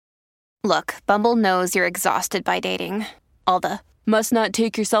Look, Bumble knows you're exhausted by dating. All the must not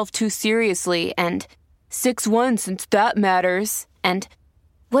take yourself too seriously and 6'1" since that matters. And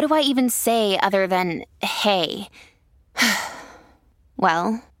what do I even say other than hey?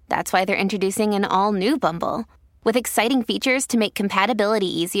 Well, that's why they're introducing an all-new Bumble with exciting features to make compatibility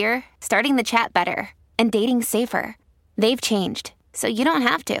easier, starting the chat better, and dating safer. They've changed, so you don't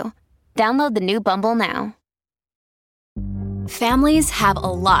have to. Download the new Bumble now. Families have a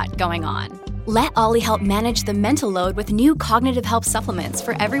lot going on. Let Ollie help manage the mental load with new cognitive help supplements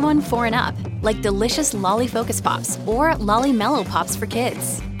for everyone 4 and up, like delicious Lolly Focus Pops or Lolly Mellow Pops for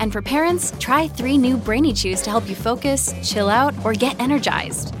kids. And for parents, try 3 new Brainy Chews to help you focus, chill out, or get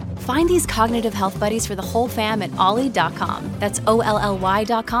energized. Find these cognitive health buddies for the whole fam at ollie.com. That's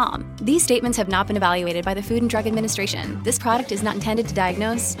OLLY.com. These statements have not been evaluated by the Food and Drug Administration. This product is not intended to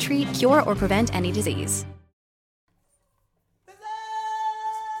diagnose, treat, cure, or prevent any disease.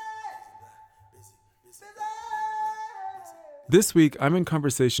 This week, I'm in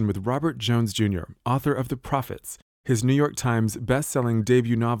conversation with Robert Jones Jr., author of The Prophets, his New York Times best-selling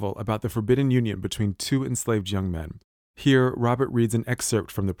debut novel about the forbidden union between 2 enslaved young men. Here, Robert reads an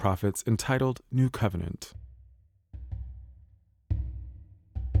excerpt from The Prophets entitled New Covenant.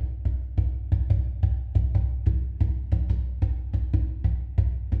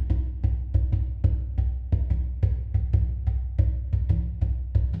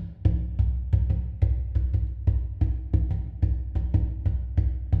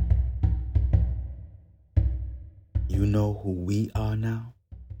 You know who we are now,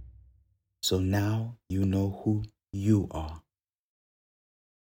 so now you know who you are.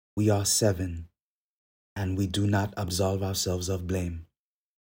 We are 7, and we do not absolve ourselves of blame.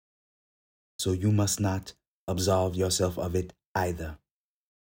 So you must not absolve yourself of it either,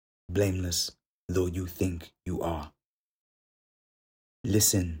 blameless though you think you are.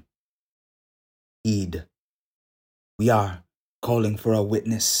 Listen, heed. We are calling for a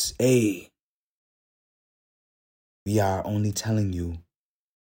witness, We are only telling you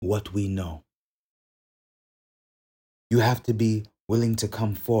what we know. You have to be willing to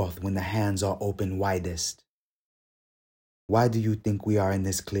come forth when the hands are open widest. Why do you think we are in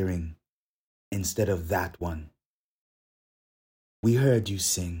this clearing instead of that one? We heard you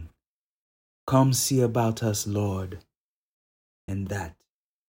sing, "Come see about us, Lord," and that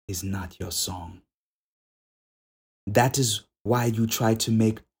is not your song. That is why you try to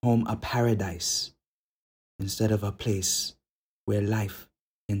make home a paradise instead of a place where life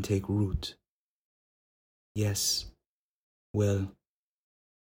can take root. Yes, well,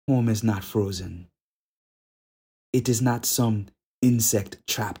 home is not frozen. It is not some insect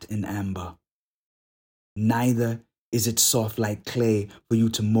trapped in amber. Neither is it soft like clay for you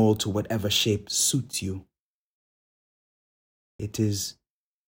to mold to whatever shape suits you. It is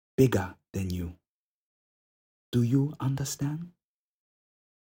bigger than you. Do you understand?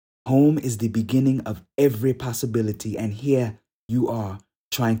 Home is the beginning of every possibility, and here you are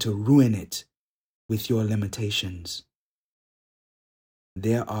trying to ruin it with your limitations.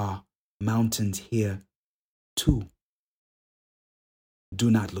 There are mountains here too. Do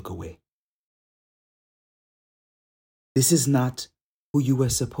not look away. This is not who you were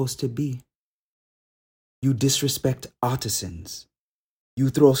supposed to be. You disrespect artisans. You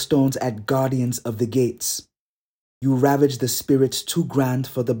throw stones at guardians of the gates. You ravage the spirits too grand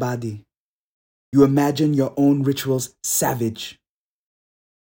for the body. You imagine your own rituals savage.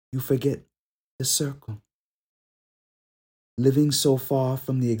 You forget the circle. Living so far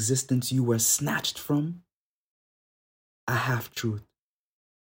from the existence you were snatched from, a half-truth,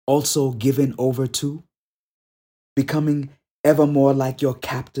 also given over to, becoming ever more like your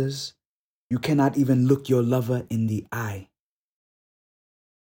captors, you cannot even look your lover in the eye.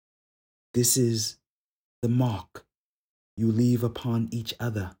 This is the mark you leave upon each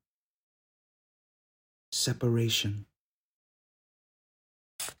other. Separation.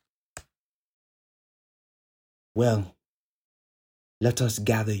 Well, let us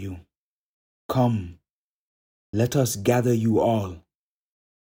gather you. Come, let us gather you all.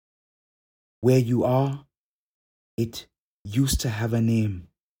 Where you are, it used to have a name.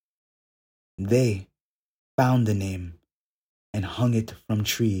 They found the name and hung it from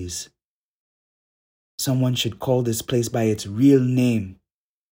trees. Someone should call this place by its real name.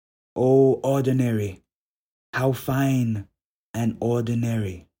 Oh, ordinary, how fine and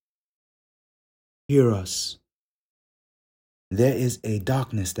ordinary. Hear us. There is a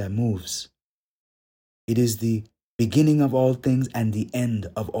darkness that moves. It is the beginning of all things and the end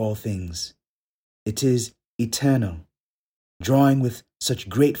of all things. It is eternal, drawing with such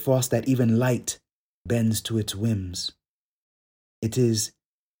great force that even light bends to its whims. It is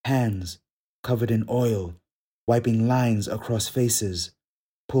hands covered in oil, wiping lines across faces,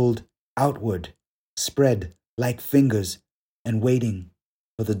 pulled outward, spread like fingers, and waiting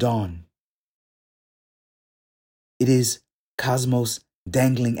for the dawn. It is cosmos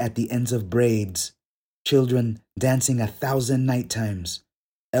dangling at the ends of braids, children dancing 1,000 night times,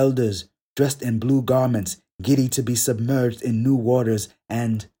 elders dressed in blue garments, giddy to be submerged in new waters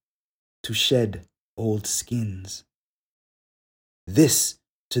and to shed old skins. This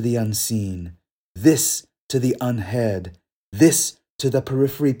to the unseen, this to the unheard, this to the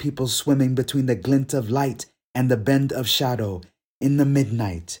periphery people swimming between the glint of light and the bend of shadow, in the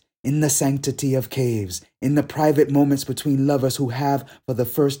midnight, in the sanctity of caves, in the private moments between lovers who have, for the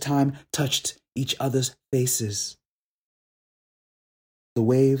first time, touched each other's faces. The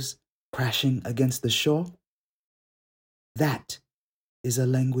waves crashing against the shore, that is a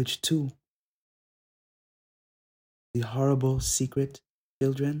language too. The horrible secret,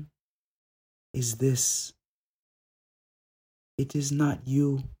 children, is this. It is not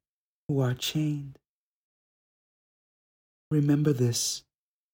you who are chained. Remember this,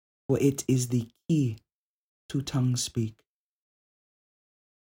 for it is the key to tongue speak.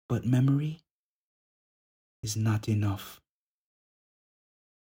 But memory is not enough.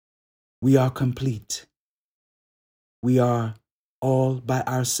 We are complete. We are all by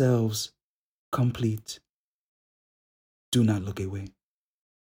ourselves complete. Do not look away.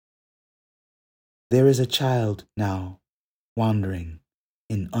 There is a child now wandering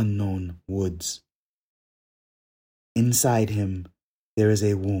in unknown woods. Inside him there is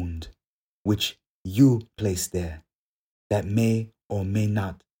a wound which you place there that may or may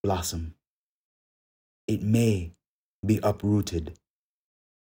not blossom. It may be uprooted,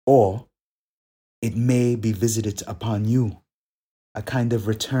 or it may be visited upon you, a kind of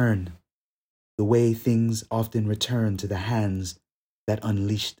return, the way things often return to the hands that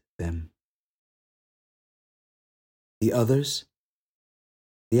unleashed them. The others,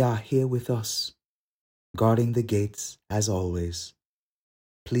 they are here with us, guarding the gates as always,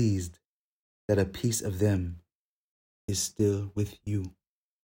 pleased that a piece of them is still with you.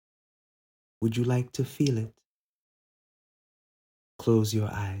 Would you like to feel it? Close your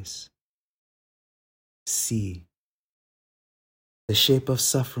eyes. See. The shape of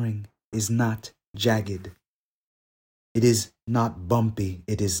suffering is not jagged. It is not bumpy.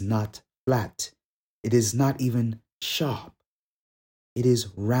 It is not flat. It is not even sharp. It is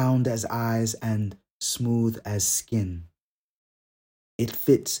round as eyes and smooth as skin. It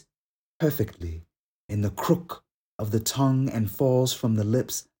fits perfectly in the crook of the tongue and falls from the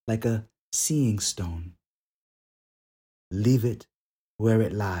lips like a seeing stone. Leave it where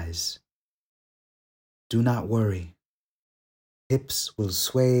it lies. Do not worry. Hips will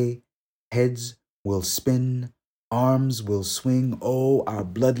sway, heads will spin, arms will swing. Oh, our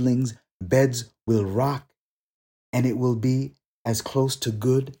bloodlings, beds will rock, and it will be as close to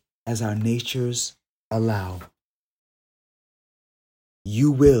good as our natures allow.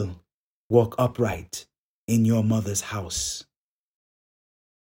 You will walk upright in your mother's house.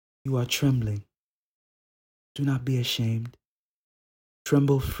 You are trembling. Do not be ashamed.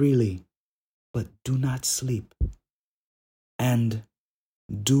 Tremble freely, but do not sleep. And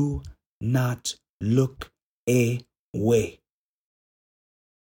do not look away.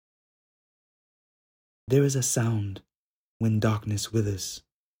 There is a sound when darkness withers.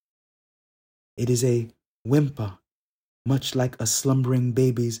 It is a whimper, much like a slumbering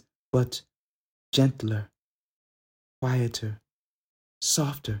baby's, but gentler, quieter,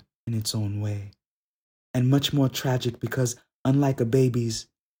 softer in its own way, and much more tragic because, unlike a baby's,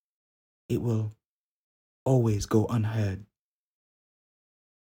 it will always go unheard.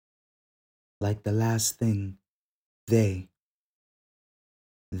 Like the last thing they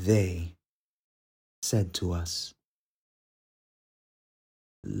said to us.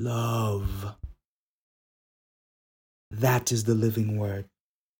 Love. That is the living word.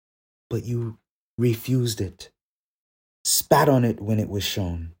 But you refused it, spat on it when it was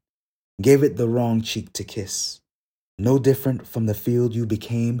shown, gave it the wrong cheek to kiss. No different from the field you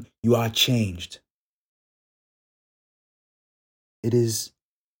became, you are changed. It is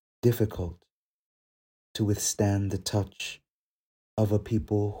difficult to withstand the touch of a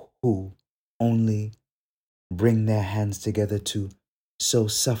people who only bring their hands together to sow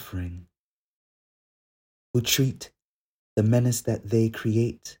suffering, who treat the menace that they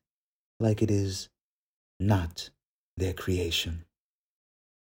create like it is not their creation.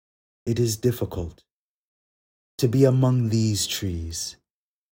 It is difficult to be among these trees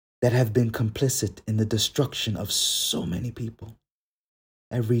that have been complicit in the destruction of so many people.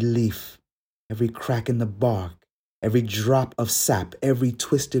 Every leaf, every crack in the bark, every drop of sap, every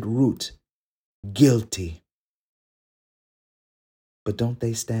twisted root, guilty. But don't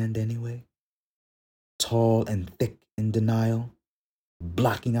they stand anyway? Tall and thick in denial,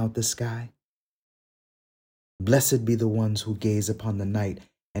 blocking out the sky? Blessed be the ones who gaze upon the night,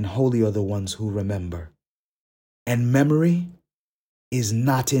 and holy are the ones who remember. And memory is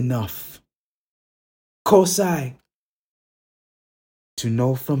not enough. Kosai, to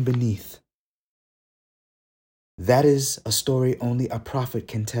know from beneath. That is a story only a prophet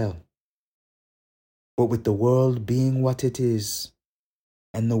can tell. But with the world being what it is,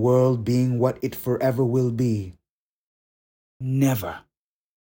 and the world being what it forever will be, never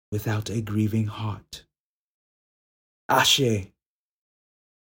without a grieving heart. Ashe.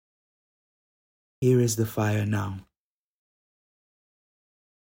 Here is the fire now.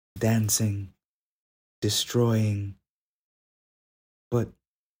 Dancing, destroying, but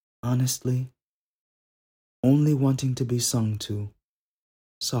honestly, only wanting to be sung to,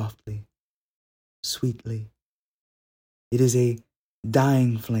 softly, sweetly. It is a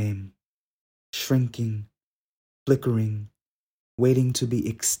dying flame, shrinking, flickering, waiting to be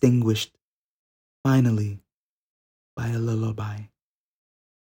extinguished, finally, by a lullaby.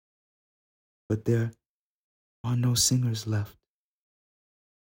 But there are no singers left,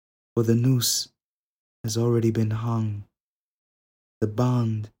 for the noose has already been hung, the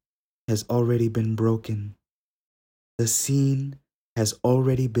bond has already been broken, the scene has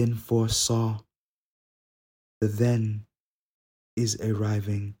already been foresaw. The then is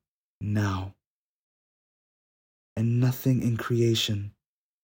arriving now, and nothing in creation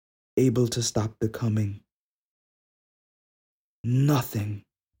able to stop the coming. Nothing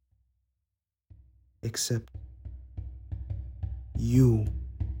except you.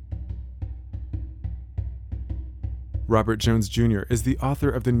 Robert Jones Jr. is the author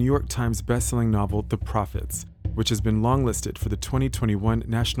of the New York Times bestselling novel The Prophets, which has been longlisted for the 2021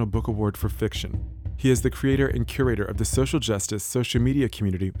 National Book Award for Fiction. He is the creator and curator of the social justice social media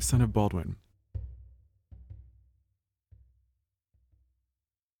community Son of Baldwin.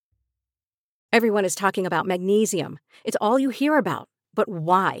 Everyone is talking about magnesium. It's all you hear about. But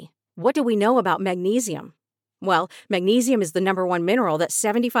why? What do we know about magnesium? Well, magnesium is the #1 mineral that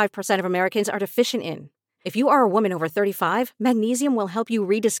 75% of Americans are deficient in. If you are a woman over 35, magnesium will help you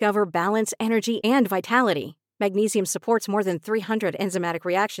rediscover balance, energy, and vitality. Magnesium supports more than 300 enzymatic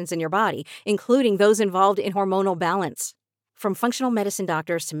reactions in your body, including those involved in hormonal balance. From functional medicine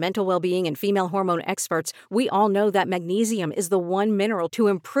doctors to mental well-being and female hormone experts, we all know that magnesium is the one mineral to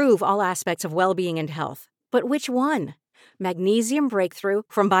improve all aspects of well-being and health. But which one? Magnesium Breakthrough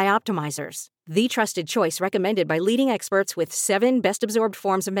from Bioptimizers, the trusted choice recommended by leading experts with 7 best-absorbed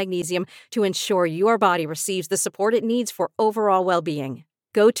forms of magnesium to ensure your body receives the support it needs for overall well-being.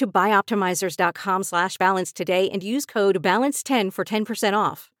 Go to bioptimizers.com/balance today and use code BALANCE10 for 10%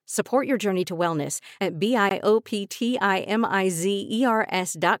 off. Support your journey to wellness at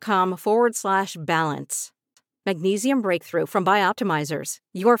bioptimizers.com/balance. Magnesium Breakthrough from Bioptimizers,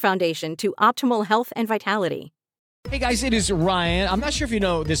 your foundation to optimal health and vitality. Hey guys, it is Ryan. I'm not sure if you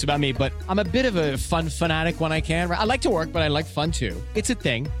know this about me, but I'm a bit of a fun fanatic when I can. I like to work, but I like fun too. It's a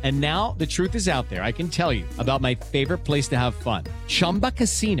thing. And now the truth is out there. I can tell you about my favorite place to have fun. Chumba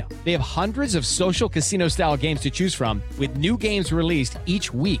Casino. They have hundreds of social casino style games to choose from with new games released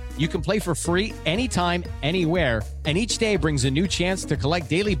each week. You can play for free anytime, anywhere. And each day brings a new chance to collect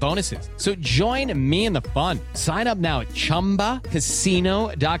daily bonuses. So join me in the fun. Sign up now at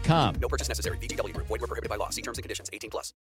ChumbaCasino.com. No purchase necessary. VGW Group. Void where prohibited by law. See terms and conditions. 18+.